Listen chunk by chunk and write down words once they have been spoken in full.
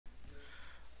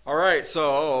All right,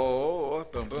 so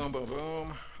boom, boom, boom,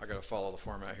 boom. I got to follow the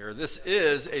format here. This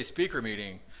is a speaker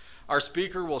meeting. Our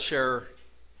speaker will share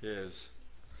his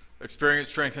experience,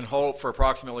 strength, and hope for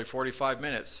approximately 45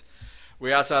 minutes.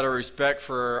 We ask out of respect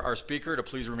for our speaker to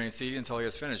please remain seated until he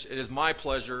has finished. It is my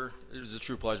pleasure, it is a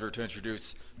true pleasure to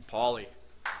introduce Paulie.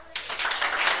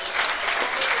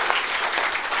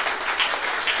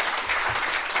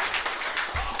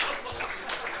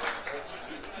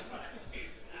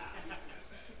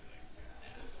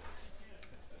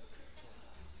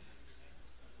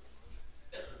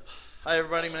 Hi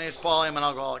everybody, my name is Paulie. I'm an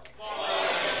alcoholic.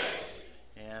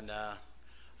 And I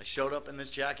showed up in this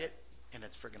jacket and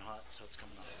it's freaking hot, so it's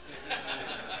coming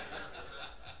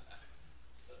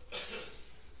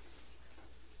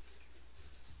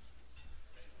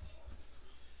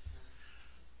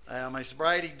off. My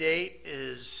sobriety date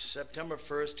is September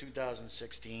 1st,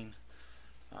 2016.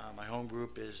 My home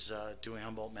group is doing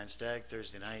Humboldt Men's Stag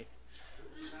Thursday night.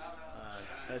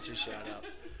 That's a shout out.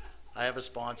 I have a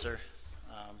sponsor.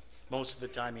 Most of the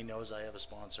time he knows I have a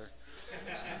sponsor.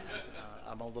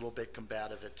 I'm a little bit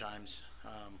combative at times.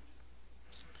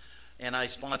 And I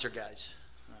sponsor guys.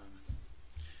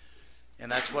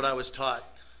 And that's what I was taught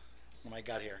when I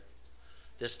got here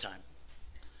this time.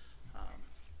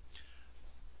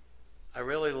 I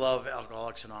really love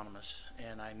Alcoholics Anonymous,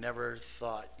 and I never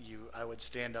thought I would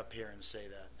stand up here and say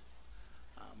that.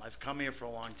 I've come here for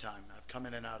a long time. I've come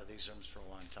in and out of these rooms for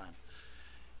a long time.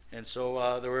 And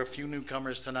so there were a few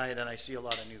newcomers tonight, and I see a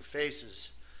lot of new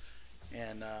faces.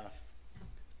 And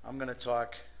I'm going to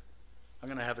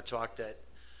have a talk that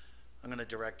I'm going to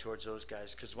direct towards those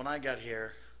guys. Because when I got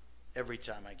here, every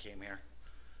time I came here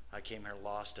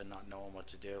lost and not knowing what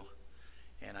to do.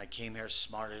 And I came here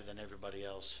smarter than everybody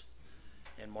else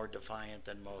and more defiant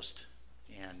than most.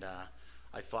 And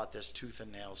I fought this tooth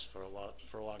and nails for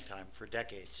a long time, for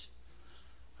decades,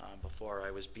 before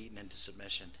I was beaten into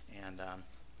submission. And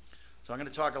so I'm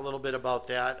going to talk a little bit about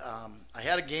that. I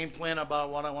had a game plan about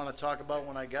what I want to talk about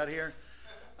when I got here.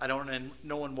 I don't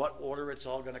know in what order it's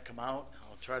all going to come out.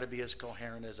 I'll try to be as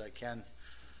coherent as I can.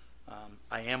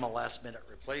 I am a last-minute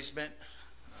replacement.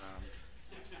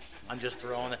 I'm just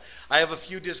throwing it. I have a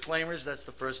few disclaimers. That's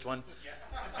the first one.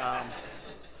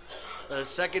 The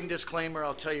second disclaimer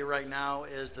I'll tell you right now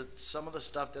is that some of the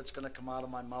stuff that's going to come out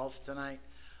of my mouth tonight,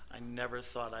 I never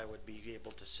thought I would be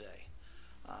able to say.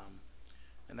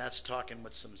 And that's talking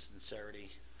with some sincerity,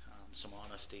 some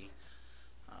honesty,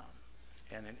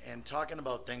 and talking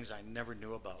about things I never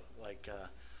knew about, like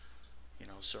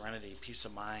serenity, peace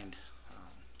of mind,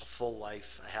 a full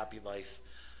life, a happy life.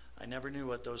 I never knew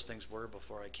what those things were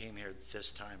before I came here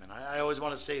this time. And I always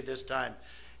want to say this time,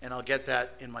 and I'll get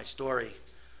that in my story.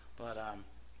 But I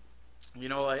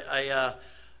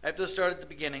have to start at the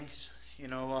beginning.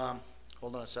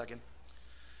 Hold on a second.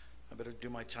 I better do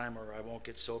my timer or I won't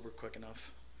get sober quick enough.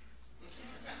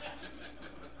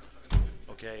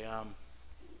 Okay.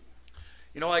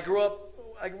 I grew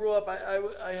up.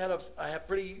 I had a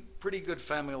pretty good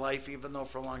family life, even though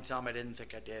for a long time I didn't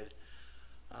think I did.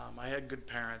 I had good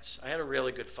parents. I had a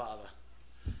really good father,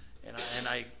 and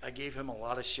I gave him a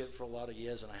lot of shit for a lot of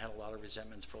years, and I had a lot of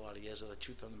resentments for a lot of years. And the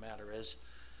truth of the matter is,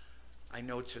 I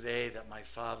know today that my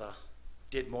father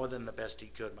did more than the best he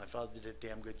could. My father did a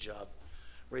damn good job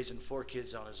raising 4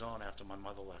 kids on his own after my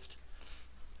mother left.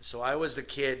 So I was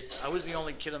the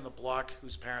only kid on the block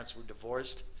whose parents were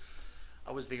divorced.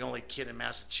 I was the only kid in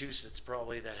Massachusetts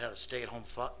probably that had a stay-at-home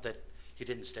that he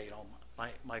didn't stay at home.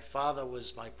 My father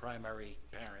was my primary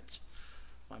parents.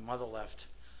 My mother left,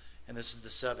 and this is the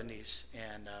 70s,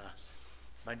 and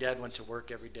my dad went to work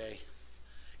every day,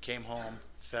 came home,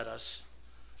 fed us,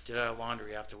 did our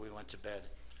laundry after we went to bed.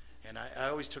 And I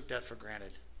always took that for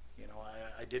granted.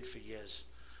 I did for years,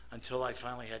 until I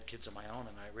finally had kids of my own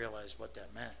and I realized what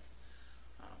that meant.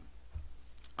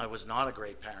 I was not a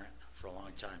great parent for a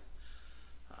long time.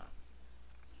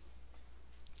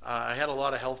 I had a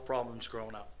lot of health problems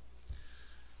growing up.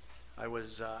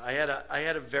 I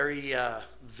had a very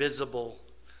visible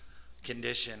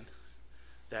condition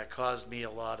that caused me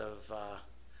a lot of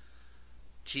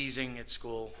teasing at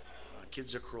school.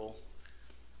 Kids are cruel,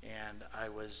 and I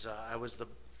was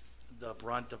the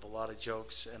brunt of a lot of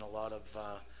jokes and a lot of.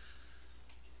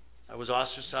 I was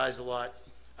ostracized a lot.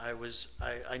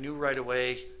 I knew right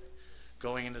away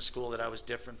going into school that I was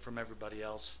different from everybody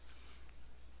else.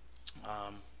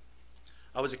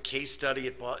 I was a case study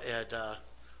at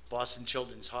Boston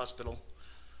Children's Hospital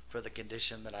for the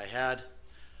condition that I had.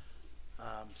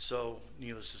 So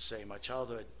needless to say, my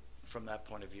childhood from that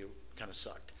point of view kind of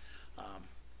sucked.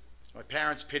 My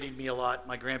parents pitied me a lot.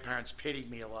 My grandparents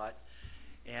pitied me a lot.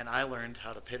 And I learned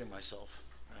how to pity myself.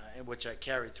 which I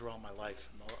carried throughout my life.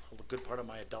 A good part of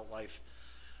my adult life,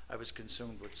 I was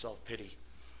consumed with self-pity.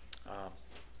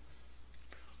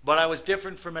 But I was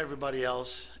different from everybody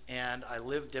else, and I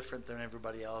lived different than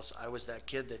everybody else. I was that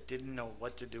kid that didn't know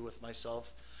what to do with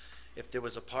myself. If there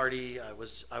was a party, I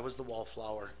was the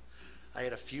wallflower. I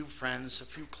had a few friends, a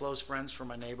few close friends from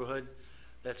my neighborhood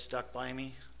that stuck by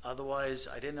me. Otherwise,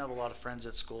 I didn't have a lot of friends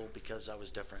at school because I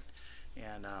was different.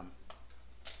 And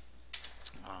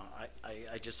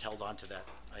I just held on to that.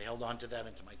 I held on to that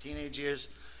into my teenage years,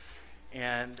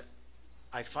 and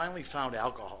I finally found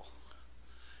alcohol.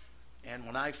 And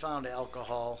when I found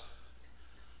alcohol,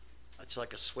 it's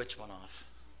like a switch went off,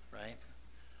 right?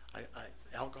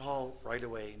 Alcohol right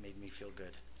away made me feel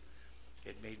good.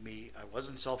 It made me, I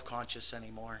wasn't self-conscious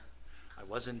anymore. I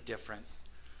wasn't different.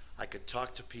 I could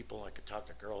talk to people. I could talk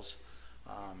to girls.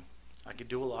 I could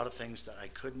do a lot of things that I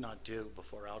could not do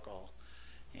before alcohol.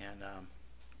 And,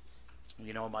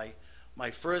 you know,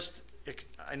 my first,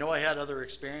 I know I had other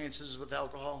experiences with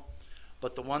alcohol,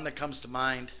 but the one that comes to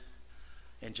mind,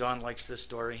 and John likes this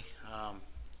story.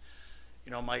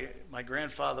 You know, my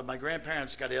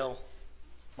grandparents got ill.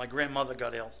 My grandmother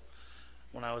got ill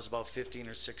when I was about 15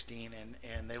 or 16,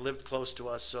 and they lived close to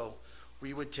us, so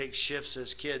we would take shifts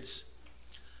as kids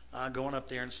going up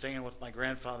there and staying with my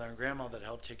grandfather and grandmother to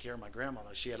help take care of my grandmother.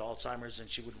 She had Alzheimer's, and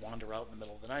she would wander out in the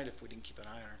middle of the night if we didn't keep an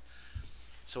eye on her.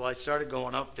 So I started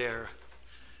going up there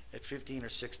at 15 or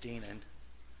 16, and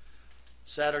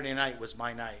Saturday night was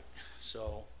my night.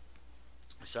 So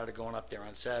I started going up there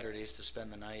on Saturdays to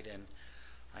spend the night, and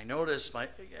I noticed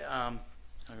I'm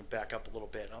going to back up a little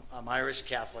bit. I'm Irish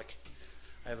Catholic.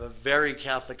 I have a very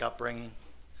Catholic upbringing.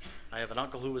 I have an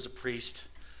uncle who was a priest.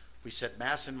 We said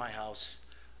Mass in my house.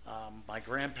 My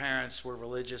grandparents were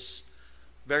religious,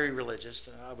 very religious.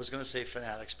 I was going to say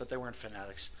fanatics, but they weren't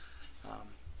fanatics.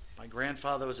 My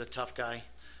grandfather was a tough guy.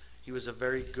 He was a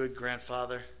very good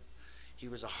grandfather. He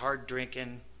was a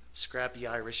hard-drinking, scrappy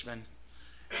Irishman,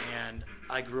 and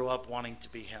I grew up wanting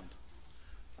to be him.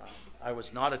 I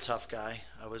was not a tough guy.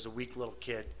 I was a weak little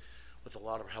kid with a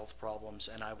lot of health problems,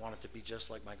 and I wanted to be just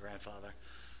like my grandfather.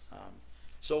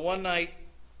 So one night,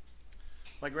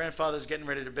 my grandfather's getting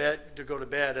ready to go to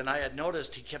bed, and I had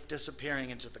noticed he kept disappearing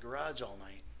into the garage all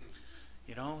night.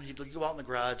 You know, he'd go out in the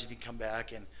garage, and he'd come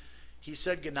back, and he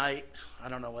said goodnight. I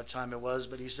don't know what time it was,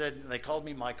 but he said, they called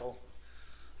me Michael.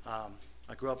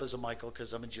 I grew up as a Michael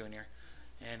because I'm a junior.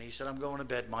 And he said, I'm going to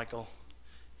bed, Michael.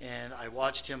 And I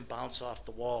watched him bounce off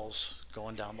the walls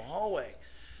going down the hallway.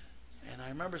 And I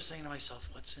remember saying to myself,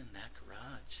 what's in that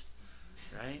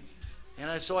garage, right?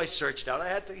 And so I searched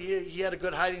out. He had a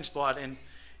good hiding spot. And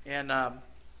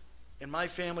in my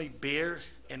family, beer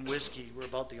and whiskey were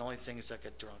about the only things that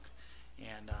got drunk.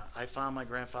 And I found my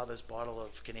grandfather's bottle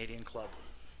of Canadian Club.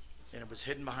 And it was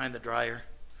hidden behind the dryer.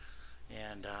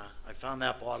 And I found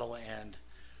that bottle, and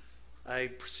I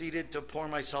proceeded to pour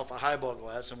myself a highball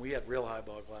glass, and we had real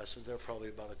highball glasses. They were probably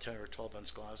about a 10 or 12 ounce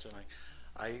glass, and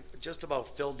I just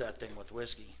about filled that thing with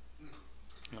whiskey.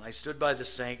 And I stood by the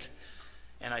sink,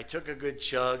 and I took a good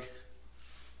chug,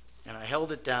 and I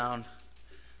held it down,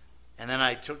 and then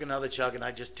I took another chug, and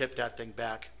I just tipped that thing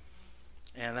back.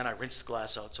 And then I rinsed the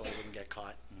glass out so I wouldn't get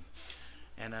caught.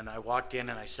 And then I walked in,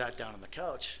 and I sat down on the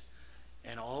couch,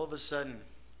 and all of a sudden,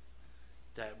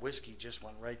 that whiskey just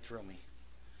went right through me.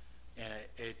 And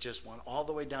it just went all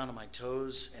the way down to my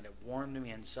toes, and it warmed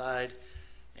me inside,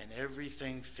 and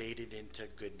everything faded into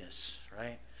goodness,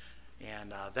 right?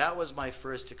 And that was my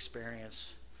first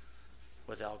experience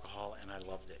with alcohol, and I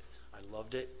loved it. I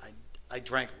loved it. I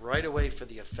drank right away for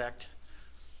the effect.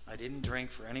 I didn't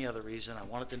drink for any other reason. I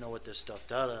wanted to know what this stuff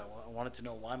did. I wanted to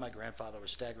know why my grandfather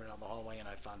was staggering down the hallway, and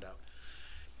I found out.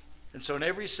 And so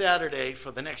every Saturday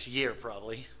for the next year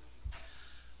probably,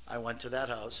 I went to that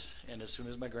house, and as soon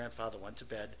as my grandfather went to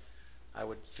bed, I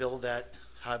would fill that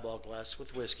highball glass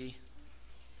with whiskey,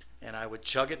 and I would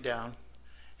chug it down,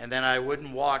 and then I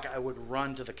wouldn't walk. I would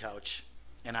run to the couch,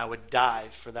 and I would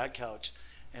dive for that couch,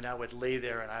 and I would lay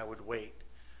there, and I would wait.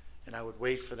 And I would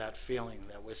wait for that feeling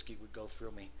that whiskey would go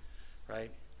through me,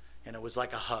 right? And it was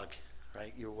like a hug,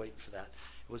 right? You were waiting for that.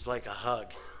 It was like a hug,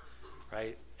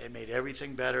 right? It made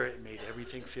everything better. It made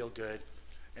everything feel good.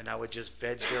 And I would just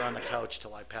veg there on the couch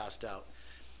till I passed out.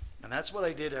 And that's what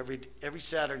I did every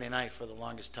Saturday night for the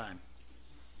longest time.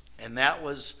 And that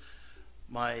was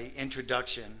my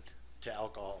introduction to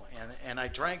alcohol. And I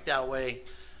drank that way.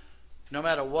 No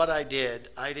matter what I did,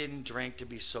 I didn't drink to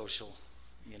be social,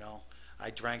 you know. I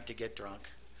drank to get drunk.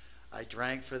 I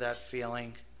drank for that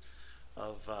feeling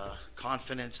of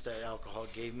confidence that alcohol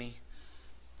gave me,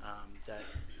 that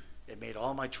it made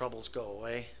all my troubles go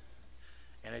away.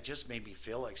 and it just made me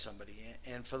feel like somebody.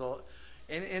 And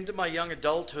into my young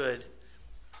adulthood,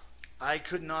 I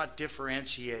could not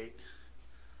differentiate.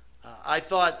 I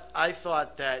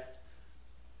thought that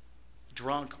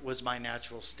drunk was my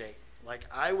natural state. Like,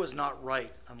 I was not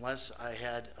right unless I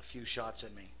had a few shots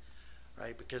in me,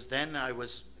 right? Because then I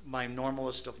was my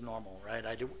normalest of normal, right?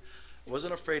 I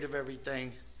wasn't afraid of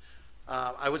everything.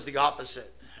 I was the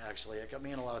opposite, actually. It got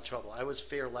me in a lot of trouble. I was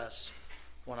fearless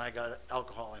when I got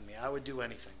alcohol in me. I would do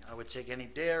anything. I would take any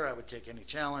dare. I would take any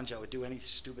challenge. I would do any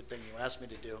stupid thing you asked me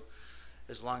to do.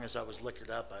 As long as I was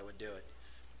liquored up, I would do it.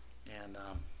 And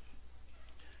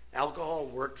alcohol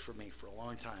worked for me for a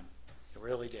long time. It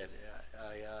really did.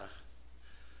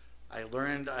 I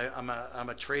learned, I'm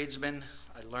a tradesman.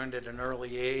 I learned at an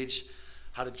early age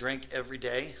how to drink every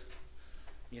day.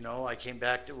 You know, I came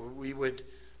back to,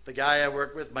 the guy I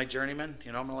work with, my journeyman,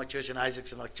 you know, I'm an electrician,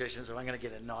 Isaac's an electrician, so I'm going to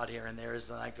get a nod here and there as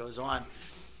the night goes on.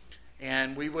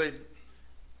 And we would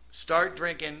start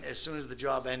drinking as soon as the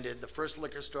job ended. The first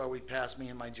liquor store we'd pass, me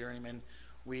and my journeyman,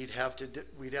 we'd have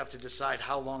to decide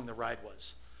how long the ride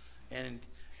was. And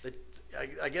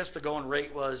I guess the going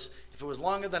rate was, if it was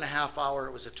longer than a half hour,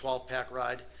 it was a 12-pack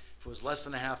ride. If it was less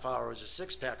than a half hour, it was a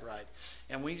 6-pack ride.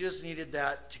 And we just needed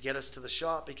that to get us to the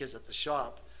shop, because at the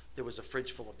shop, there was a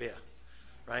fridge full of beer,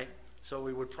 right? So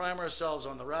we would prime ourselves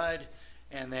on the ride,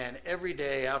 and then every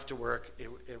day after work,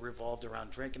 it revolved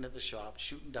around drinking at the shop,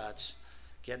 shooting darts,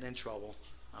 getting in trouble.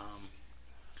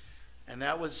 And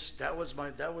that was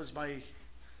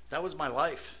my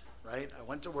life, right? I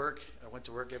went to work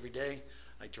every day.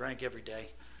 I drank every day,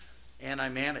 and I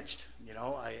managed. You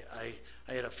know, I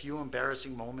had a few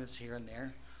embarrassing moments here and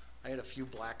there. I had a few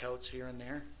blackouts here and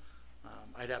there.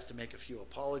 I'd have to make a few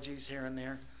apologies here and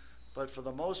there. But for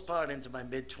the most part, into my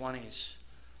mid-20s,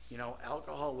 you know,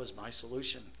 alcohol was my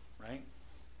solution, right?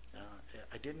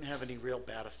 I didn't have any real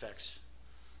bad effects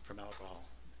from alcohol.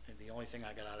 And the only thing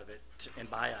I got out of it, in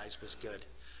my eyes, was good.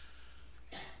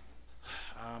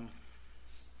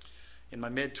 In my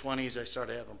mid-20s, I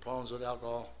started having problems with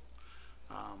alcohol.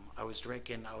 I was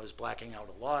drinking. I was blacking out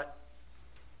a lot.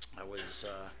 I was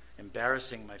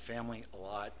embarrassing my family a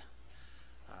lot.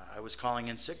 I was calling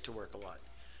in sick to work a lot.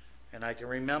 And I can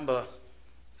remember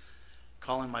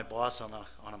calling my boss on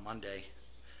a Monday,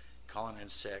 calling in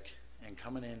sick, and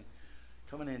coming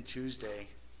in Tuesday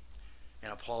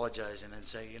and apologizing and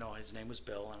say, you know, his name was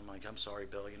Bill, and I'm like, I'm sorry,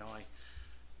 Bill,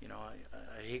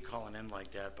 I hate calling in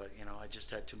like that, but, you know, I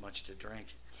just had too much to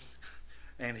drink.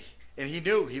 And he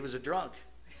knew he was a drunk,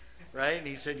 right? And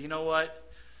he said, you know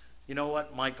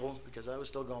what, Michael, because I was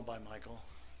still going by Michael.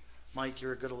 Mike,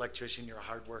 you're a good electrician. You're a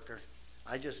hard worker.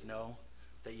 I just know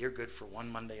that you're good for one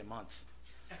Monday a month,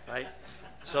 right?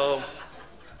 So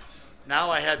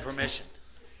now I had permission,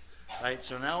 right?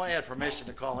 So now I had permission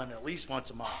to call in at least once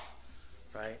a month,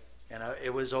 right? And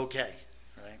it was okay,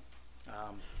 right?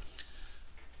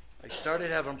 I started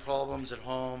having problems at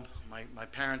home. My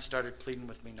parents started pleading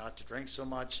with me not to drink so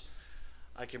much.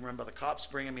 I can remember the cops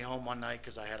bringing me home one night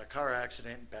because I had a car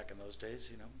accident back in those days.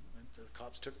 You know, the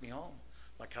cops took me home.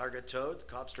 My car got towed. The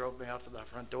cops drove me out to the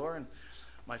front door, and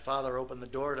my father opened the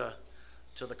door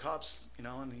to the cops, you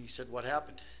know, and he said, "What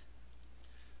happened?"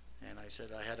 And I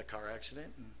said, "I had a car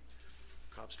accident, and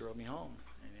the cops drove me home."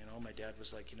 And, you know, my dad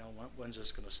was like, "You know, when's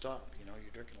this going to stop? You know,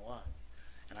 you're drinking a lot."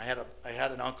 And I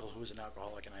had an uncle who was an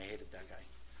alcoholic, and I hated that guy.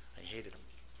 I hated him.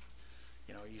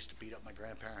 You know, he used to beat up my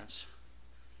grandparents.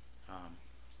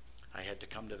 I had to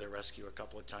come to their rescue a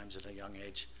couple of times at a young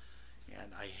age,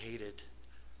 and I hated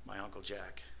my Uncle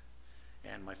Jack.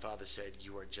 And my father said,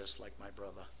 "You are just like my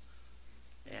brother."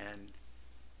 And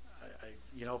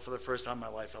you know, for the first time in my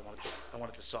life, I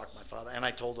wanted to sock my father, and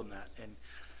I told him that. And,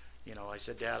 you know, I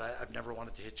said, "Dad, I've never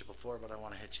wanted to hit you before, but I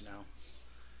want to hit you now."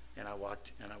 And I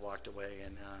walked away.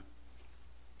 And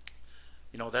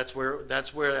you know, that's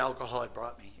where alcohol had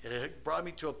brought me. It had brought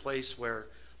me to a place where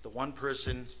the one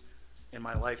person in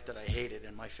my life that I hated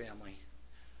in my family,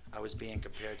 I was being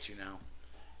compared to now.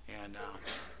 And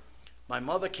my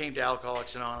mother came to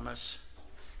Alcoholics Anonymous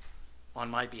on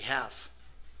my behalf.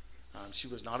 She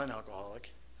was not an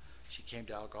alcoholic. She came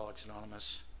to Alcoholics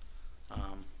Anonymous.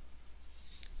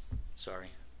 Sorry,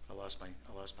 I lost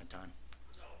my time.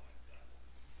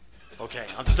 Okay,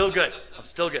 I'm still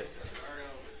good.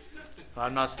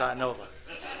 I'm not starting over.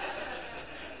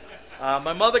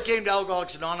 My mother came to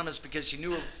Alcoholics Anonymous because she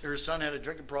knew her son had a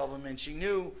drinking problem, and she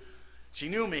knew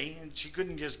me, and she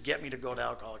couldn't just get me to go to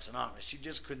Alcoholics Anonymous. She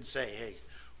just couldn't say, "Hey,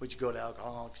 would you go to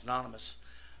Alcoholics Anonymous?"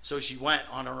 So she went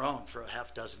on her own for a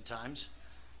half dozen times,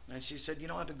 and she said, "You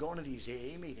know, I've been going to these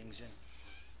AA meetings, and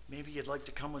maybe you'd like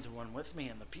to come to one with me,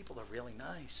 and the people are really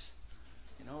nice."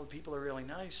 People are really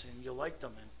nice and you'll like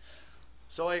them. And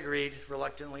so I agreed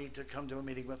reluctantly to come to a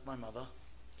meeting with my mother.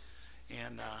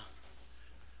 And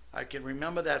I can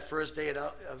remember that first day at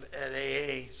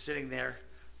AA, sitting there,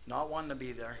 not wanting to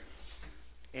be there.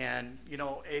 And,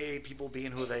 AA people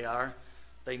being who they are,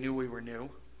 they knew we were new.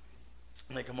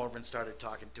 And they come over and started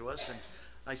talking to us. And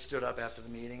I stood up after the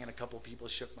meeting, and a couple of people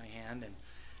shook my hand.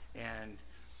 And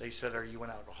they said, "Are you an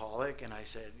alcoholic?" And I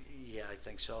said, "Yeah, I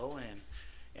think so."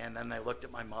 And then they looked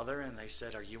at my mother, and they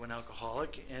said, "Are you an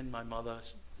alcoholic?" And my mother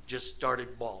just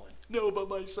started bawling. "No, but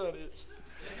my son is."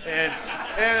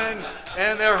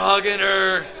 And they're hugging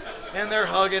her,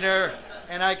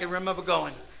 and I can remember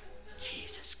going,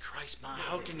 "Jesus Christ, Ma,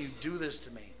 how can you do this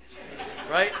to me?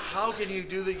 Right? How can you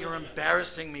do that? You're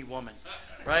embarrassing me, woman."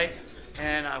 Right?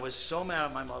 And I was so mad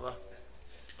at my mother.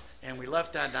 And we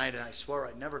left that night, and I swore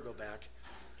I'd never go back.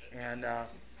 And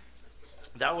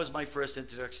that was my first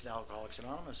introduction to Alcoholics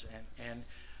Anonymous. And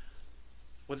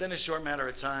within a short matter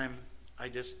of time, I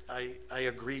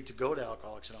agreed to go to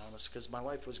Alcoholics Anonymous because my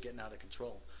life was getting out of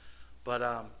control. But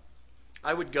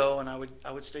I would go, and I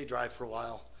would stay dry for a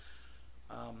while.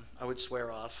 I would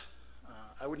swear off.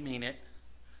 I would mean it,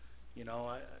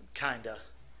 kinda.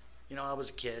 I was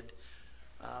a kid.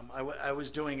 I was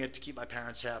doing it to keep my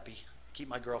parents happy, keep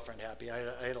my girlfriend happy.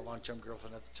 I had a long-term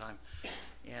girlfriend at the time,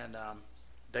 and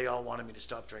they all wanted me to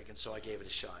stop drinking, so I gave it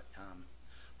a shot.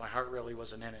 My heart really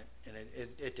wasn't in it, and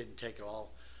it didn't take it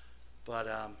all. But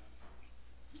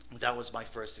that was my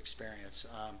first experience.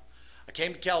 I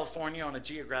came to California on a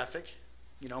geographic.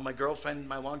 My girlfriend,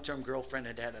 my long-term girlfriend,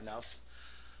 had had enough.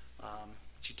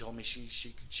 She told me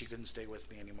she couldn't stay with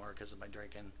me anymore because of my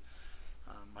drinking.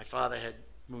 My father had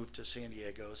moved to San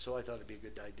Diego, so I thought it'd be a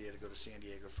good idea to go to San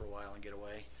Diego for a while and get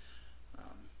away.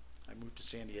 I moved to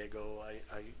San Diego.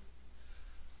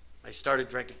 I started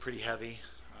drinking pretty heavy.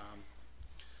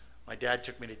 My dad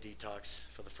took me to detox.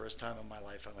 For the first time in my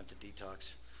life, I went to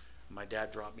detox. My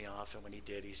dad dropped me off, and when he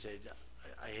did, he said,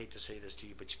 I hate to say this to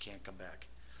you, but you can't come back.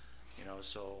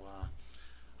 So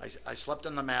I slept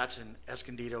on the mats in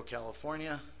Escondido,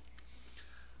 California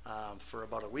for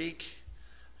about a week.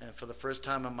 And for the first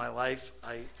time in my life,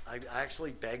 I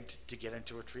actually begged to get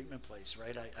into a treatment place,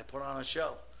 right? I put on a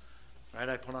show, right?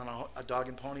 I put on a dog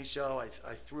and pony show.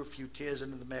 I threw a few tears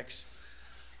into the mix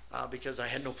because I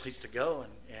had no place to go.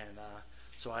 And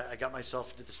so I got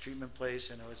myself into this treatment place,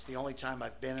 and it was the only time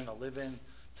I've been in a live-in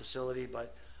facility.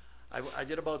 But I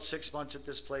did about 6 months at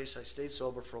this place. I stayed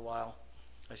sober for a while.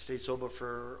 I stayed sober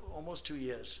for almost 2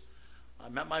 years. I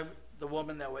met the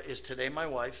woman that is today my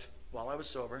wife while I was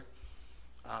sober.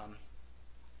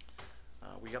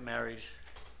 We got married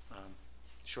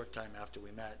short time after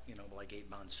we met, like 8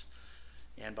 months.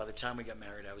 And by the time we got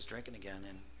married, I was drinking again,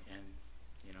 and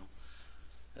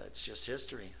that's just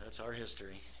history. That's our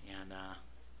history. And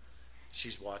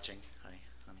she's watching. Hi,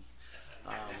 honey.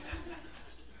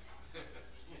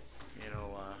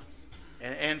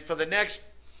 And for the next,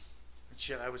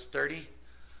 I was 30.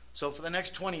 So for the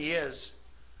next 20 years,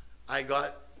 I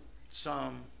got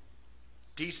some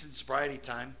decent sobriety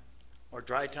time, or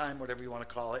dry time, whatever you want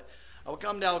to call it. I would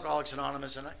come to Alcoholics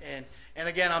Anonymous, and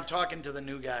again, I'm talking to the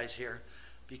new guys here,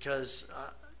 because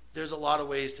there's a lot of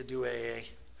ways to do AA.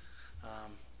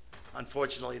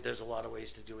 Unfortunately, there's a lot of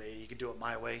ways to do AA. You can do it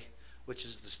my way, which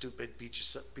is the stupid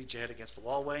beat your head against the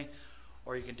wall way,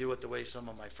 or you can do it the way some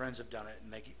of my friends have done it,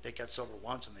 and they got sober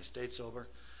once and they stayed sober.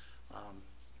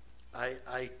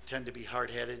 I tend to be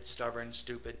hard-headed, stubborn,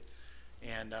 stupid,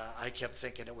 and I kept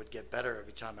thinking it would get better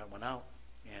every time I went out.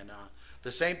 And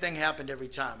the same thing happened every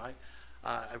time.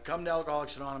 I've come to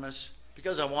Alcoholics Anonymous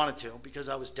because I wanted to, because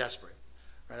I was desperate.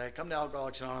 Right? I come to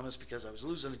Alcoholics Anonymous because I was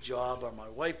losing a job, or my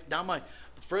wife.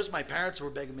 First my parents were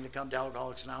begging me to come to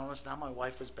Alcoholics Anonymous. Now my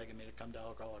wife was begging me to come to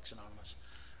Alcoholics Anonymous.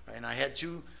 Right? And I had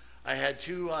two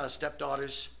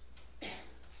stepdaughters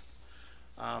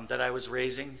that I was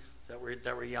raising that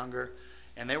were younger,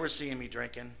 and they were seeing me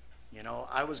drinking.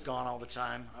 I was gone all the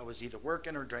time. I was either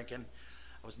working or drinking.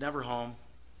 I was never home.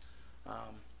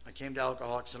 I came to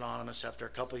Alcoholics Anonymous after a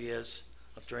couple of years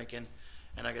of drinking,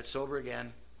 and I got sober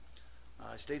again.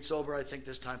 I stayed sober, I think,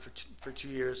 this time for 2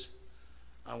 years.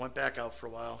 I went back out for a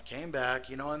while, came back,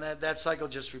 and that cycle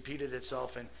just repeated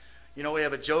itself. And, we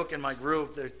have a joke in my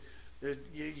group.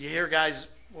 You hear guys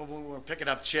when we're picking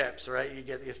up chips, right? You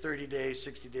get your 30 days,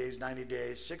 60 days, 90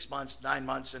 days, 6 months, 9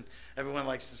 months, and everyone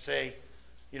likes to say,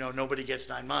 nobody gets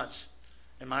 9 months.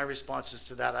 And my response is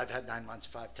to that, I've had 9 months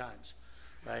 5 times,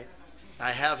 right?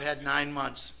 I have had 9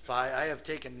 months. I have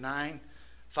taken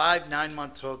 5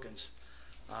 9-month tokens.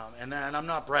 And I'm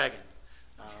not bragging.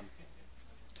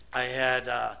 I've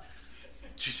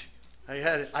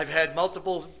had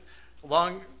multiple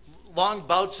long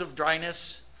bouts of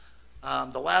dryness.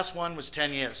 The last one was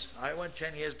 10 years. I went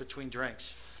 10 years between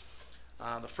drinks.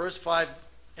 The first 5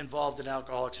 involved in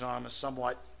Alcoholics Anonymous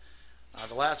somewhat.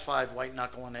 The last 5 white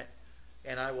knuckling it.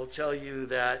 And I will tell you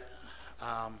that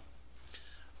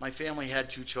my family had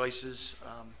 2 choices.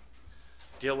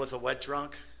 Deal with a wet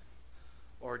drunk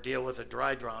or deal with a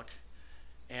dry drunk.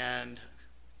 And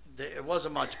it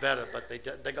wasn't much better, but they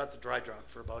got the dry drunk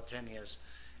for about 10 years.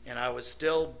 And I was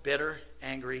still bitter,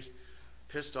 angry,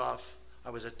 pissed off. I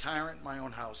was a tyrant in my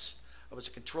own house. I was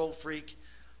a control freak.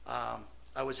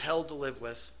 I was hell to live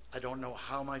with. I don't know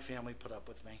how my family put up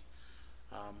with me.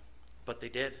 But they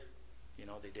did. You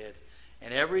know, they did.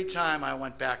 And every time I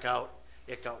went back out,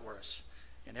 it got worse.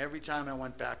 And every time I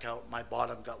went back out, my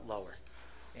bottom got lower.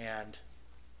 And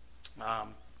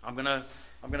I'm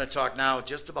gonna talk now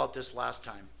just about this last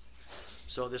time.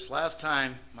 So this last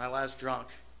time, my last drunk,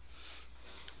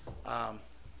 I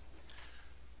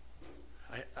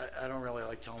don't really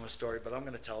like telling this story, but I'm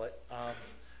going to tell it.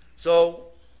 So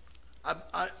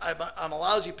I'm a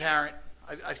lousy parent.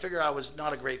 I figure I was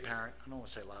not a great parent. I don't want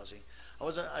to say lousy.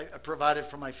 I provided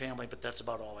for my family, but that's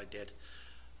about all I did.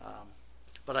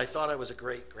 But I thought I was a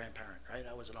great grandparent, right?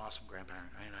 I was an awesome grandparent,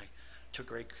 right? And I took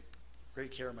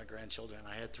great care of my grandchildren.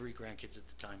 I had 3 grandkids at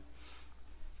the time,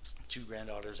 2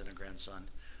 granddaughters and a grandson.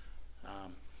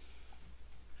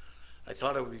 I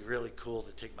thought it would be really cool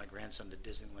to take my grandson to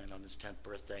Disneyland on his 10th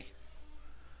birthday.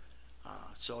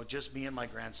 So just me and my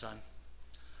grandson,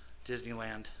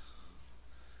 Disneyland,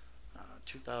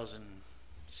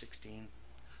 2016.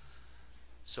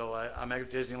 So I'm at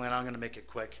Disneyland. I'm going to make it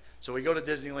quick. So we go to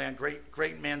Disneyland.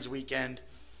 Great men's weekend.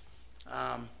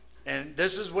 And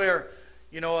this is where,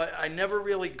 you know, I never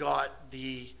really got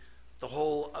the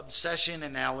whole obsession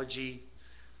analogy.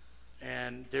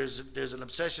 And there's an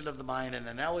obsession of the mind and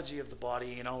an analogy of the body.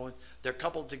 You know, they're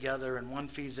coupled together and one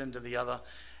feeds into the other.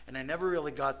 And I never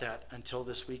really got that until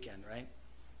this weekend, right?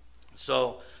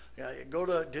 So I go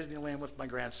to Disneyland with my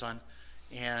grandson,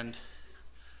 and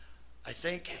I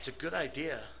think it's a good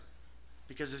idea,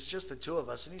 because it's just the 2 of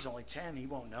us, and he's only 10, he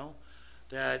won't know,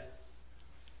 that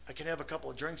I can have a couple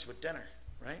of drinks with dinner,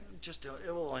 right?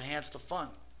 It will enhance the fun,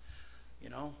 you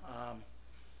know.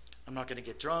 I'm not going to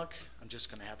get drunk. I'm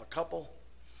just going to have a couple.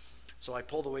 So I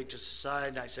pull the waitress aside,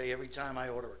 and I say, every time I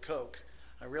order a Coke,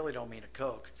 I really don't mean a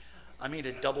Coke. I mean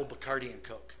a double Bacardi and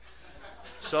Coke.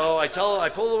 So I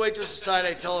pull the waitress aside,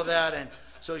 I tell her that, and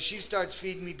so she starts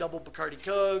feeding me double Bacardi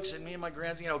Cokes, and me and my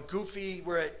grandson, you know, Goofy,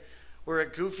 we're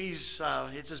at Goofy's,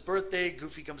 it's his birthday,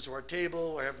 Goofy comes to our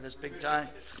table, we're having this big time,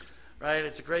 right?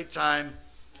 It's a great time.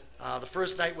 The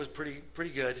first night was pretty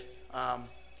good.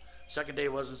 Second day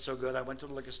wasn't so good. I went to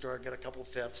the liquor store, got a couple of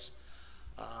fifths.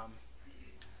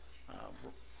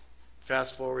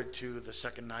 Fast forward to the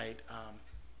second night.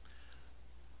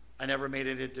 I never made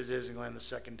it into Disneyland the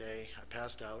second day. I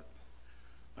passed out.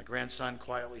 My grandson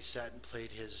quietly sat and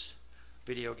played his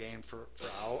video game for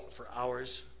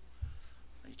hours.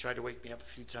 He tried to wake me up a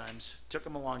few times. It took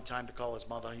him a long time to call his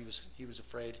mother. He was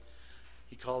afraid.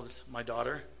 He called my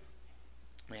daughter,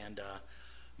 and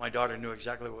my daughter knew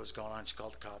exactly what was going on. She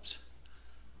called the cops.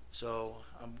 So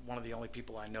I'm one of the only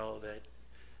people I know that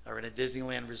are in a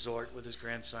Disneyland resort with his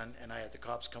grandson, and I had the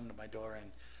cops come to my door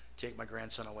and take my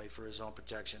grandson away for his own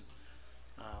protection.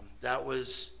 That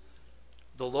was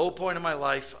the low point of my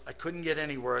life. I couldn't get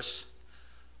any worse.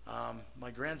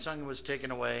 My grandson was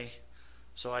taken away,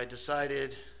 so I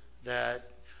decided that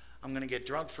I'm going to get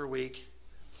drunk for a week,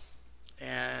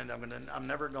 and I'm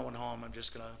never going home. I'm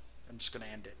just gonna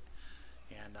end it.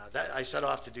 And I set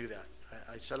off to do that.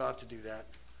 I set off to do that.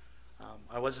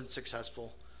 I wasn't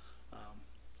successful.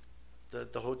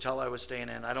 The hotel I was staying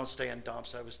in, I don't stay in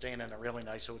dumps. I was staying in a really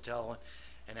nice hotel,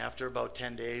 and after about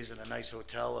 10 days in a nice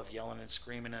hotel of yelling and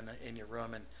screaming in your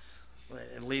room and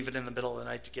leaving in the middle of the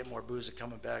night to get more booze and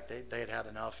coming back, they had had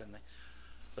enough, and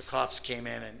the cops came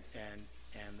in and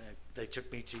they took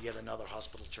me to yet another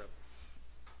hospital trip.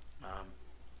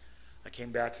 I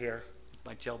came back here with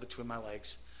my tail between my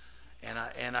legs,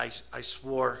 and I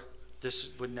swore this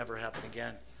would never happen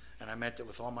again, and I meant it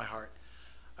with all my heart.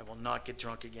 I will not get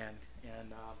drunk again.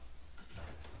 And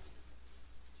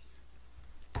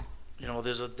you know,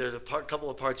 there's a couple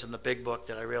of parts in the big book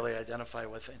that I really identify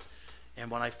with.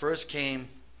 And when I first came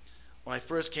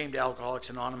to Alcoholics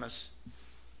Anonymous,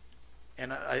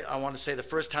 and I want to say the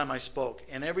first time I spoke,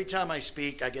 and every time I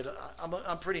speak,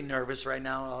 I'm pretty nervous right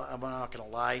now. I'm not going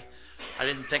to lie. I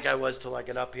didn't think I was till I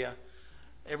get up here.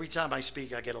 Every time I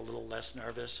speak, I get a little less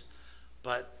nervous.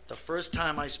 But the first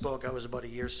time I spoke, I was about a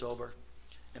year sober.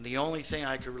 And the only thing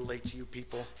I could relate to you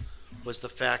people was the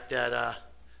fact that,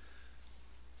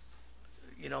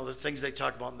 you know, the things they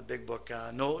talk about in the big book.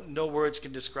 No words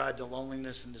can describe the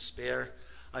loneliness and despair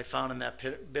I found in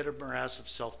that bitter morass of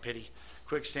self-pity.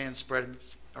 Quicksand spread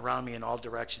around me in all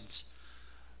directions.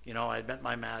 You know, I had met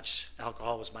my match.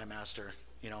 Alcohol was my master.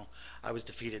 You know, I was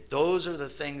defeated. Those are the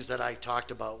things that I talked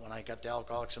about when I got to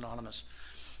Alcoholics Anonymous,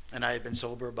 and I had been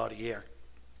sober about a year.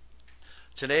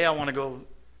 Today I want to go,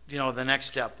 you know, the next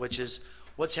step, which is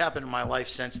what's happened in my life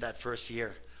since that first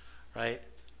year, right?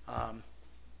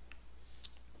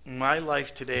 My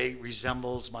life today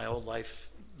resembles my old life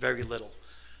very little.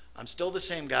 I'm still the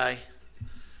same guy.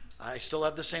 I still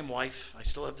have the same wife. I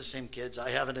still have the same kids. I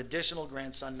have an additional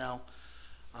grandson now.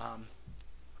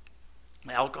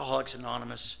 Alcoholics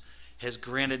Anonymous has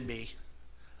granted me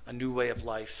a new way of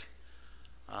life.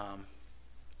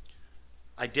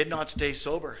 I did not stay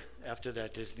sober after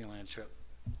that Disneyland trip.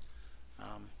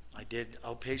 I did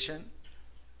outpatient.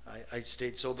 I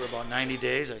stayed sober about 90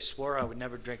 days. I swore I would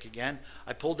never drink again.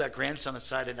 I pulled that grandson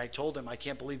aside and I told him, I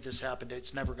can't believe this happened.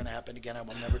 It's never going to happen again. I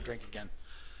will never drink again.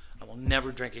 I will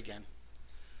never drink again.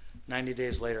 90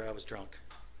 days later, I was drunk,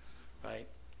 right?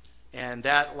 And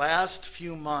that last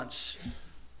few months,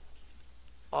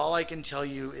 all I can tell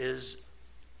you is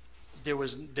there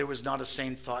was not a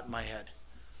sane thought in my head.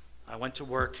 I went to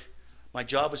work. My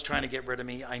job was trying to get rid of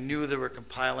me. I knew they were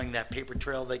compiling that paper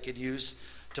trail they could use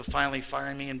to finally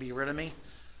fire me and be rid of me,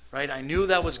 right? I knew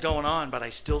that was going on, but I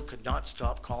still could not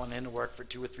stop calling in to work for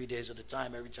 2 or 3 days at a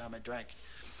time every time I drank.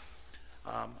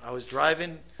 I was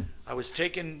driving. I was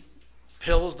taking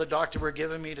pills the doctor were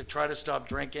giving me to try to stop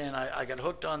drinking. I got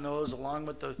hooked on those along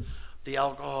with the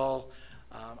alcohol.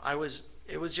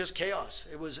 It was just chaos.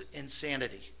 It was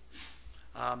insanity.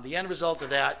 The end result of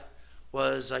that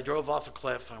was I drove off a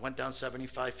cliff. I went down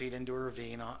 75 feet into a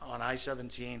ravine on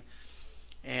I-17,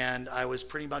 and I was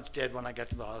pretty much dead when I got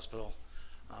to the hospital.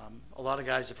 A lot of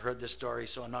guys have heard this story,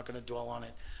 so I'm not going to dwell on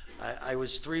it. I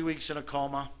was 3 weeks in a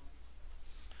coma.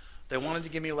 They wanted to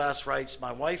give me last rites.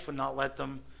 My wife would not let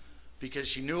them because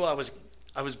she knew I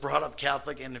was brought up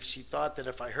Catholic, and if she thought that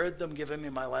if I heard them giving me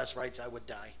my last rites, I would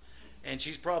die. And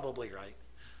she's probably right.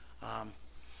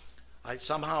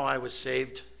 Somehow I was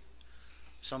saved.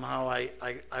 Somehow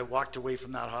I walked away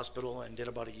from that hospital and did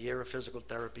about a year of physical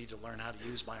therapy to learn how to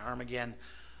use my arm again.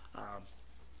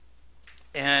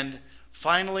 And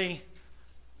finally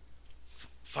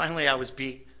I was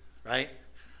beat, right?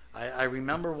 I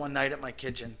remember one night at my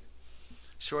kitchen,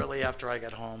 shortly after I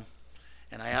got home,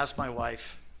 and I asked my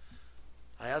wife,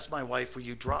 will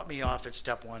you drop me off at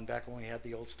step 1, back when we had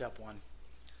the old step 1?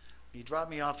 You drop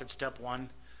me off at step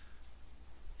 1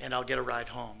 and I'll get a ride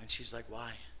home. And she's like,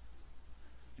 why?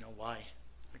 You know, why?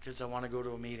 Because I want to go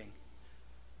to a meeting.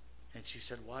 And she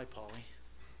said, why, Paulie?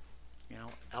 You know,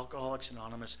 Alcoholics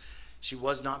Anonymous. She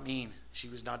was not mean. She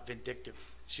was not vindictive.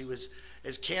 She was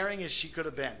as caring as she could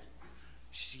have been.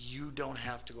 You don't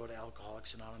have to go to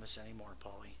Alcoholics Anonymous anymore,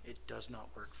 Paulie. It does not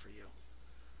work for you.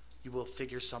 You will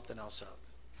figure something else out.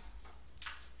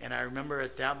 And I remember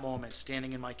at that moment,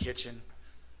 standing in my kitchen,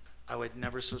 I was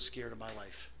never so scared of my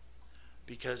life.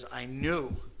 Because I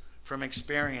knew from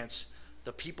experience,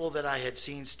 the people that I had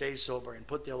seen stay sober and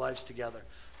put their lives together,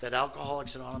 that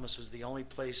Alcoholics Anonymous was the only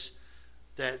place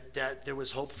that there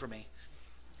was hope for me.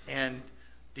 And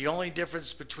the only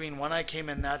difference between when I came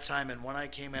in that time and when I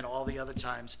came in all the other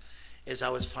times is I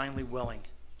was finally willing.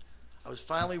 I was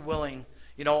finally willing.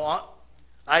 You know,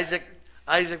 Isaac,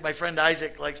 my friend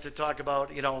Isaac likes to talk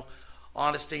about, you know,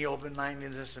 honesty,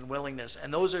 open-mindedness, and willingness.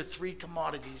 And those are 3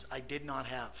 commodities I did not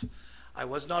have. I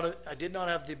did not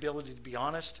have the ability to be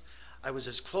honest. I was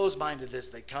as closed-minded as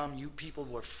they come. You people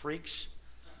were freaks,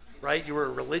 right? You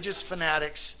were religious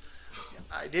fanatics.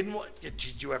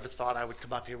 Did you ever thought I would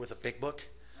come up here with a big book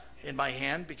in my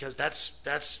hand? Because that's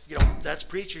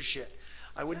preacher shit.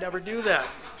 I would never do that.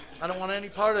 I don't want any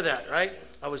part of that, right?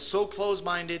 I was so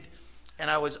closed-minded,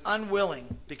 and I was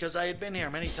unwilling, because I had been here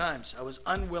many times. I was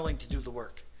unwilling to do the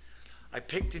work. I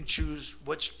picked and choose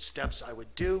which steps I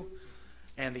would do,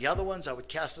 and the other ones I would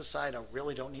cast aside. I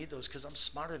really don't need those because I'm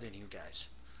smarter than you guys,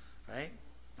 right?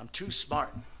 I'm too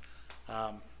smart.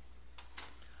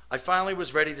 I finally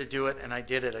was ready to do it, and I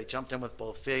did it. I jumped in with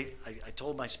both feet. I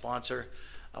told my sponsor,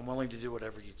 I'm willing to do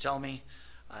whatever you tell me.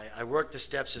 I worked the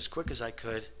steps as quick as I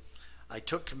could. I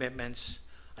took commitments.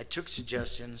 I took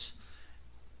suggestions.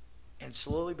 And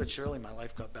slowly but surely, my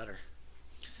life got better.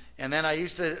 And then I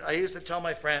used to tell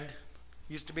my friend,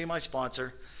 used to be my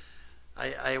sponsor,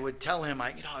 I would tell him,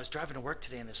 I was driving to work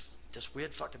today and this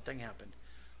weird fucking thing happened.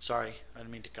 Sorry, I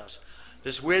didn't mean to cuss.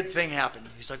 This weird thing happened.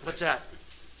 He's like, what's that?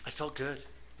 I felt good.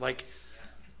 Like,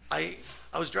 I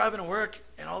was driving to work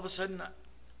and all of a sudden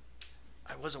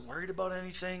I wasn't worried about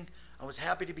anything. I was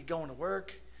happy to be going to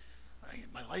work.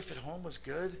 My life at home was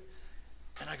good.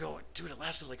 And I go, dude, it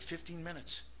lasted like 15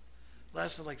 minutes.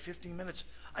 Lasted like 15 minutes.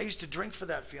 I used to drink for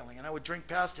that feeling, and I would drink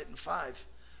past it in 5,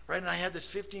 right? And I had this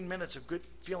 15 minutes of good,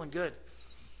 feeling good,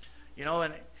 you know,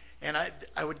 and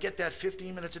I would get that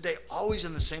 15 minutes a day, always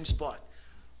in the same spot.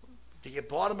 The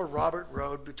bottom of Robert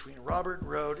Road, between Robert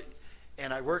Road,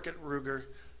 and I work at Ruger,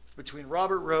 between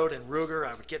Robert Road and Ruger,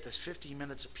 I would get this 15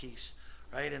 minutes apiece,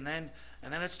 right? And then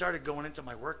it started going into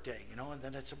my work day, you know, and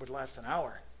then it would last an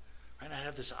hour, right? And I'd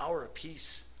have this hour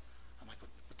apiece. I'm like,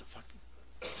 what the fuck?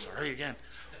 Sorry again.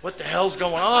 What the hell's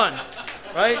going on,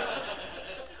 right?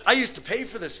 I used to pay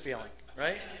for this feeling,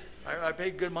 right? I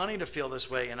paid good money to feel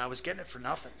this way, and I was getting it for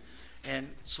nothing. And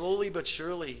slowly but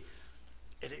surely,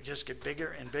 it just get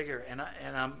bigger and bigger. And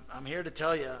I'm here to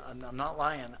tell you, I'm not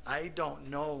lying. I don't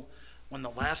know when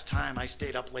the last time I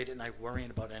stayed up late at night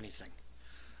worrying about anything.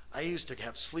 I used to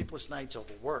have sleepless nights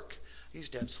over work. I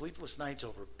used to have sleepless nights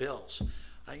over bills.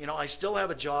 You know, I still have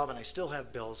a job and I still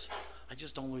have bills. I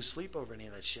just don't lose sleep over any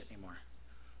of that shit anymore,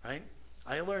 right?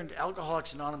 I learned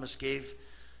Alcoholics Anonymous gave,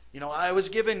 you know, I was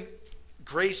given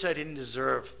grace I didn't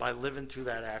deserve by living through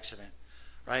that accident,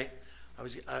 right?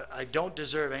 I don't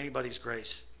deserve anybody's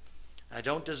grace. I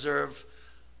don't deserve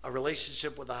a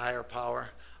relationship with a higher power.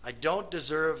 I don't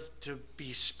deserve to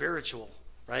be spiritual,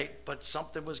 right? But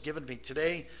something was given to me.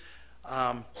 Today,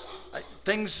 I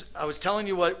was telling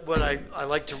you what I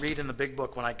like to read in the big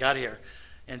book when I got here.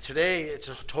 And today, it's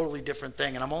a totally different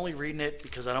thing. And I'm only reading it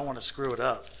because I don't want to screw it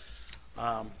up.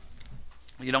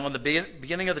 You know, in the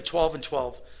beginning of the 12 and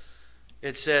 12,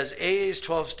 it says, AA's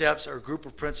 12 steps are a group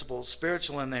of principles,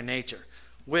 spiritual in their nature,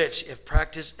 which, if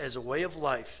practiced as a way of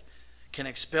life, can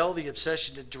expel the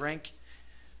obsession to drink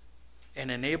and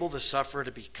enable the sufferer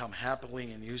to become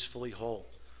happily and usefully whole,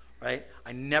 right?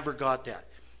 I never got that.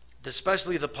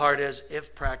 Especially the part is,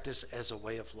 if practiced as a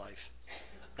way of life,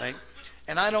 right?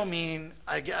 And I don't mean,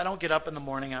 I don't get up in the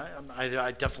morning,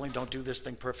 I definitely don't do this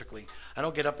thing perfectly. I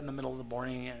don't get up in the middle of the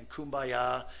morning and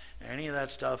kumbaya and any of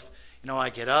that stuff. You know,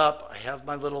 I get up, I have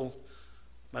my little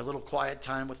quiet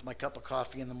time with my cup of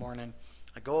coffee in the morning.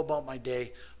 I go about my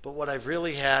day, but what I've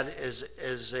really had is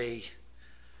a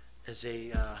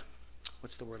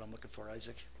what's the word I'm looking for,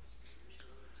 Isaac?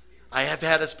 I have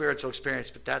had a spiritual experience,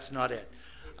 but that's not it.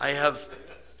 I have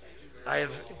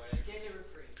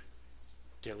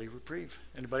daily reprieve.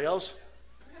 Anybody else?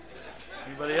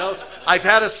 Anybody else? I've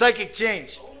had a psychic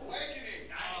change.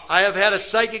 I have had a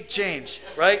psychic change,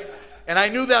 right? And I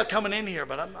knew that coming in here,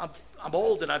 but I'm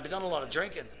old and I've done a lot of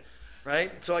drinking,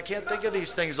 right? So I can't think of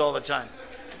these things all the time.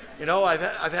 You know, I've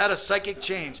had a psychic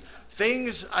change.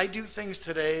 I do things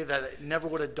today that it never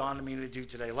would have dawned on me to do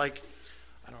today. Like,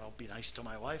 I don't know, be nice to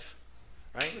my wife,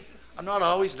 right? I'm not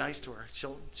always nice to her.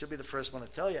 She'll be the first one to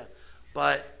tell you.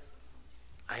 But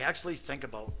I actually think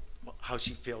about how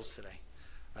she feels today,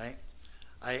 right?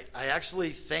 I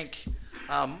actually think,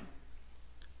 I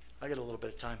got a little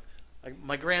bit of time.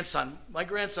 My grandson, by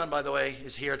the way,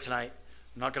 is here tonight.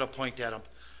 I'm not going to point at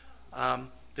him.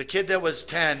 The kid that was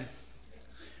 10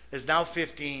 is now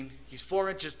 15. He's 4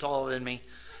 inches taller than me.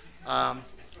 I'm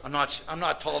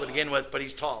not tall to begin with, but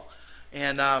he's tall.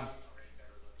 And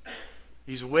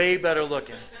he's way better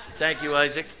looking. Thank you,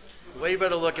 Isaac. Way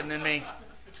better looking than me.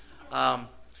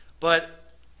 But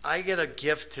I get a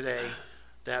gift today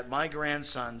that my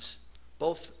grandsons,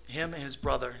 both him and his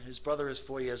brother is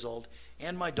 4 years old,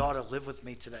 and my daughter live with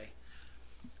me today.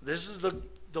 This is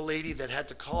the lady that had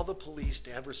to call the police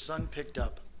to have her son picked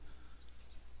up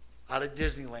out of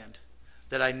Disneyland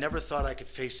that I never thought I could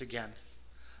face again.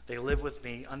 They live with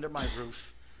me under my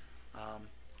roof.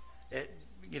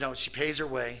 You know, she pays her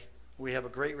way. We have a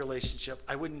great relationship.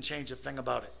 I wouldn't change a thing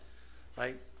about it,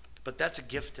 right? But that's a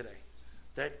gift today.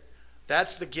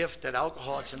 That's the gift that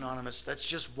Alcoholics Anonymous, that's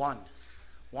just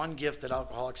one gift that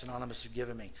Alcoholics Anonymous has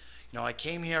given me. You know, I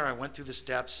came here, I went through the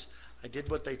steps, I did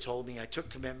what they told me, I took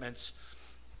commitments.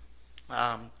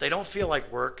 They don't feel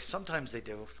like work. Sometimes they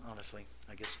do, honestly.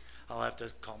 I guess I'll have to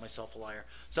call myself a liar.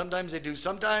 Sometimes they do.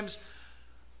 Sometimes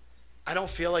I don't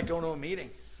feel like going to a meeting,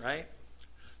 right?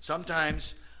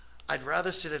 Sometimes I'd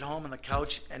rather sit at home on the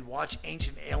couch and watch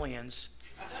Ancient Aliens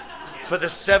for the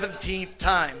 17th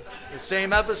time, the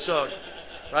same episode,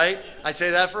 right? I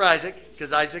say that for Isaac,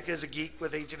 because Isaac is a geek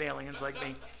with Ancient Aliens like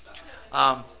me.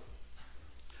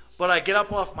 But I get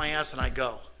up off my ass and I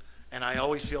go, and I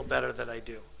always feel better that I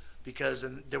do. Because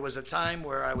there was a time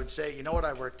where I would say, you know what,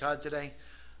 I worked hard today.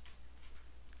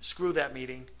 Screw that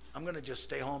meeting. I'm going to just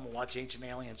stay home and watch Ancient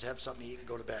Aliens, have something to eat, and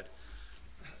go to bed.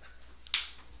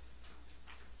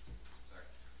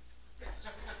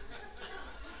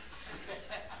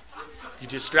 You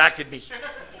distracted me.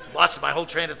 Lost my whole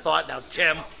train of thought now,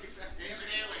 Tim.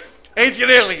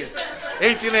 Ancient aliens.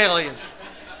 Ancient aliens.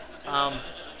 I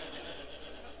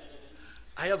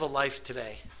have a life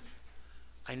today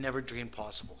I never dreamed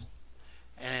possible.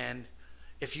 And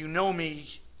if you know me,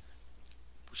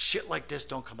 shit like this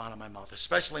don't come out of my mouth,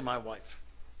 especially my wife.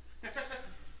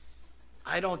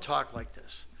 I don't talk like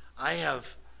this. I have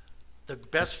the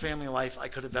best family life I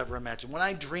could have ever imagined. When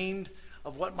I dreamed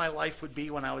of what my life would be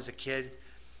when I was a kid,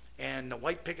 and the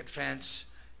white picket fence,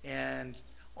 and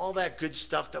all that good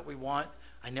stuff that we want,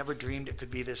 I never dreamed it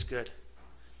could be this good,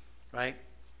 right?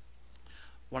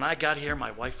 When I got here,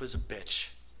 my wife was a bitch,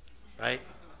 right?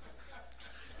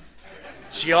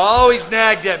 She always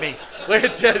nagged at me. Look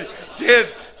at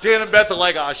Dan and Beth are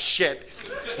like, oh, shit.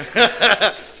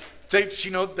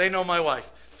 They know my wife,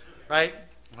 right?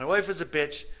 My wife is a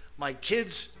bitch. My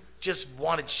kids just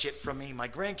wanted shit from me. My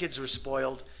grandkids were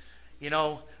spoiled,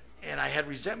 and I had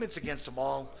resentments against them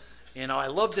all. I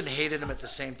loved and hated them at the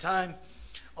same time.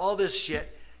 All this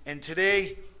shit. And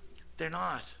today, they're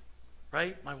not,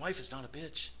 right? My wife is not a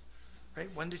bitch, right?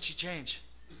 When did she change,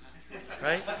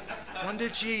 right? When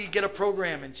did she get a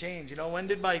program and change? When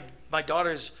did my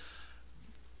daughters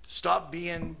stop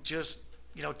being just,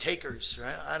 takers,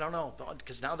 right? I don't know,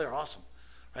 because now they're awesome,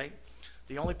 right?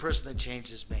 The only person that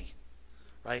changed is me,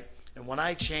 right? And when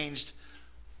I changed,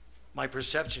 my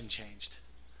perception changed.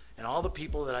 And all the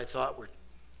people that I thought were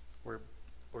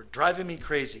driving me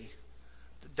crazy,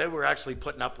 they were actually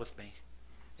putting up with me.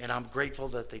 And I'm grateful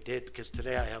that they did, because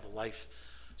today I have a life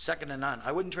second to none.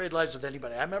 I wouldn't trade lives with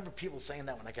anybody. I remember people saying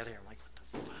that when I got here. I'm like, what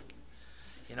the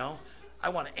fuck? I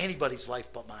want anybody's life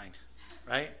but mine,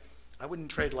 right? I wouldn't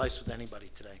trade lives with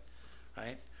anybody today,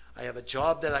 right? I have a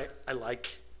job that I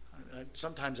like.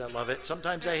 Sometimes I love it.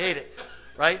 Sometimes I hate it,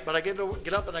 right? But I get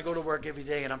up and I go to work every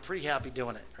day, and I'm pretty happy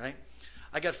doing it, right?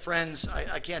 I got friends.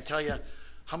 I can't tell you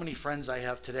how many friends I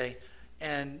have today.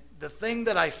 And the thing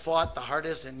that I fought the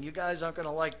hardest, and you guys aren't going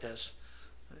to like this,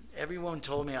 everyone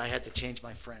told me I had to change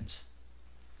my friends,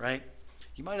 right?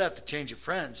 You might have to change your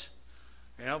friends,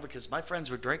 because my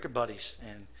friends were drinker buddies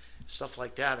and stuff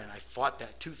like that, and I fought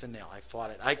that tooth and nail. I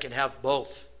fought it. I can have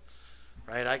both,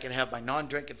 right? I can have my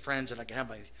non-drinking friends, and I can have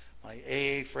my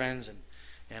AA friends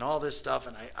and all this stuff,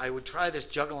 and I would try this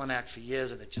juggling act for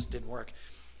years, and it just didn't work.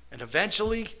 And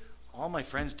eventually, all my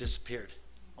friends disappeared.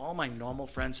 All my normal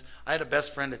friends. I had a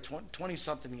best friend at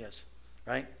 20-something years,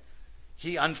 right?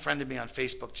 He unfriended me on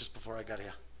Facebook just before I got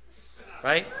here,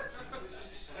 right?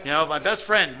 My best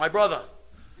friend, my brother.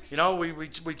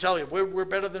 We tell you, we're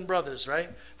better than brothers, right?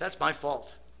 That's my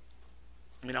fault.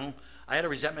 I had a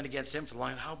resentment against him for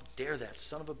long. How dare that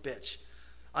son of a bitch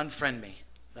unfriend me,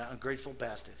 that ungrateful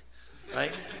bastard,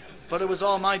 right? But it was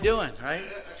all my doing, right?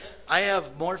 I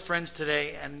have more friends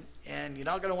today, and you're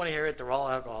not going to want to hear it. They're all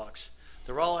alcoholics.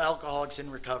 They're all alcoholics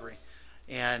in recovery.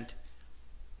 And,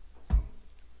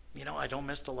 I don't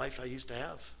miss the life I used to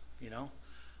have,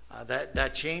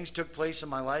 That change took place in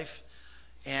my life,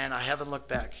 and I haven't looked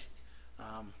back.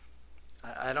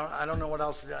 I don't know what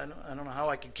else. I don't know how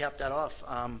I could cap that off.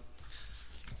 I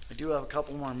do have a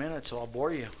couple more minutes, so I'll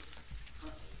bore you.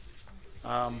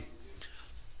 Can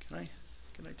I,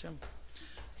 Tim?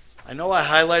 I know I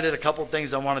highlighted a couple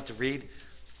things I wanted to read.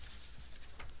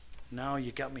 Now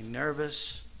you got me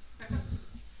nervous.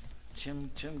 Tim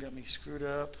got me screwed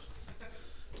up.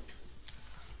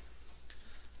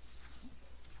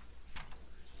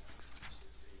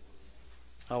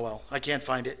 Oh well, I can't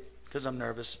find it because I'm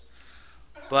nervous.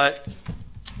 But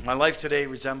my life today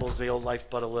resembles the old life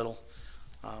but a little.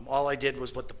 All I did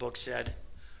was what the book said.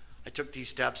 I took these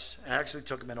steps. I actually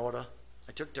took them in order.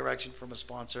 I took direction from a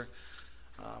sponsor.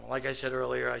 Like I said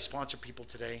earlier, I sponsor people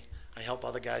today. I help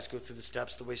other guys go through the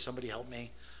steps the way somebody helped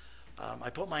me. I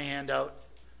put my hand out.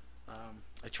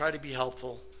 I try to be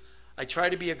helpful. I try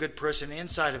to be a good person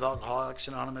inside of Alcoholics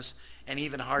Anonymous, and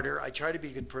even harder, I try to be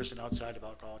a good person outside of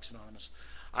Alcoholics Anonymous.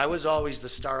 I was always the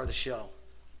star of the show.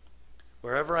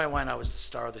 Wherever I went, I was the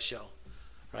star of the show,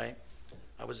 right?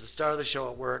 I was the star of the show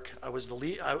at work. I was the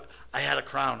lead. I had a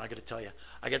crown, I got to tell you.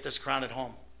 I get this crown at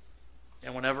home.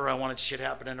 And whenever I wanted shit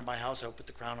happening in my house, I would put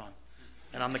the crown on.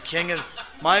 And I'm the king of...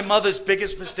 My mother's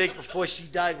biggest mistake before she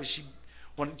died was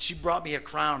when she brought me a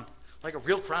crown, like a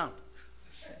real crown.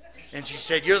 And she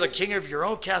said, "You're the king of your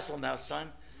own castle now,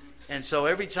 son." And so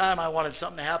every time I wanted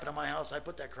something to happen in my house, I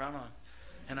put that crown on.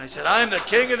 And I said, "I'm the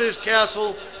king of this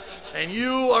castle, and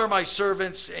you are my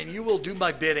servants, and you will do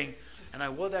my bidding." And I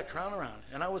wore that crown around,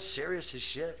 and I was serious as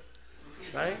shit,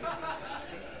 right?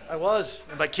 I was.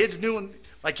 And my kids knew,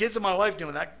 my kids and my wife knew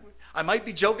that. I might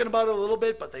be joking about it a little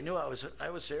bit, but they knew I was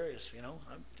serious,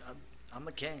 I'm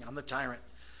the king. I'm the tyrant.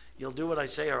 You'll do what I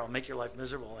say, or I'll make your life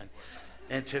miserable.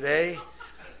 And today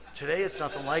it's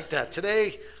nothing like that.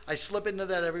 Today I slip into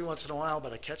that every once in a while,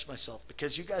 but I catch myself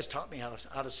because you guys taught me how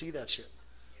to see that shit,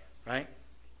 right?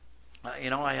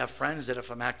 I have friends that if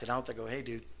I'm acting out, they go, "Hey,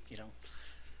 dude,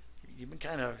 you've been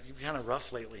kind of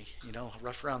rough lately,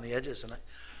 rough around the edges."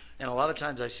 And a lot of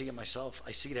times I see it myself.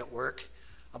 I see it at work.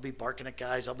 I'll be barking at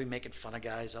guys. I'll be making fun of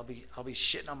guys. I'll be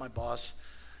shitting on my boss,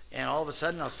 and all of a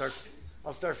sudden I'll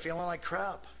start feeling like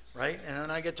crap, right? And then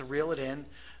I get to reel it in.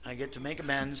 I get to make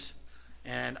amends,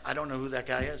 and I don't know who that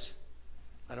guy is.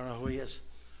 I don't know who he is,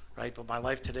 right? But my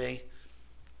life today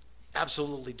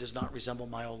absolutely does not resemble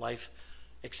my old life,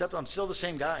 except I'm still the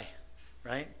same guy,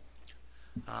 right?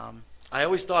 I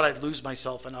always thought I'd lose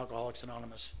myself in Alcoholics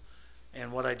Anonymous.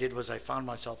 And what I did was I found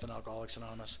myself in Alcoholics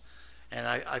Anonymous. And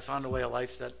I found a way of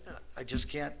life that I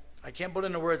can't put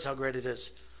into words how great it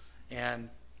is. And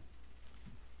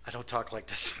I don't talk like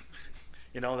this.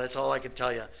 That's all I can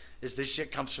tell you, is this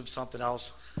shit comes from something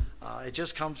else. It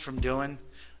just comes from doing.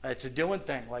 It's a doing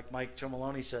thing, like Mike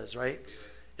Tremoloni says, right?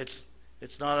 It's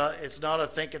not a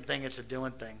thinking thing, it's a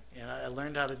doing thing. And I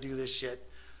learned how to do this shit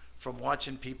from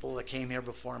watching people that came here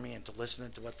before me and to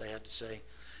listening to what they had to say.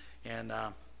 And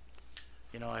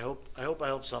I hope I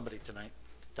help somebody tonight.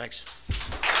 Thanks.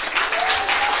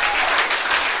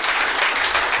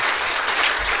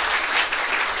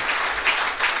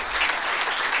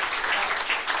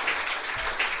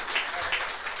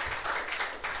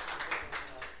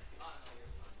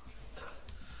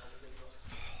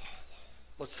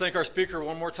 Let's thank our speaker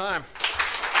one more time.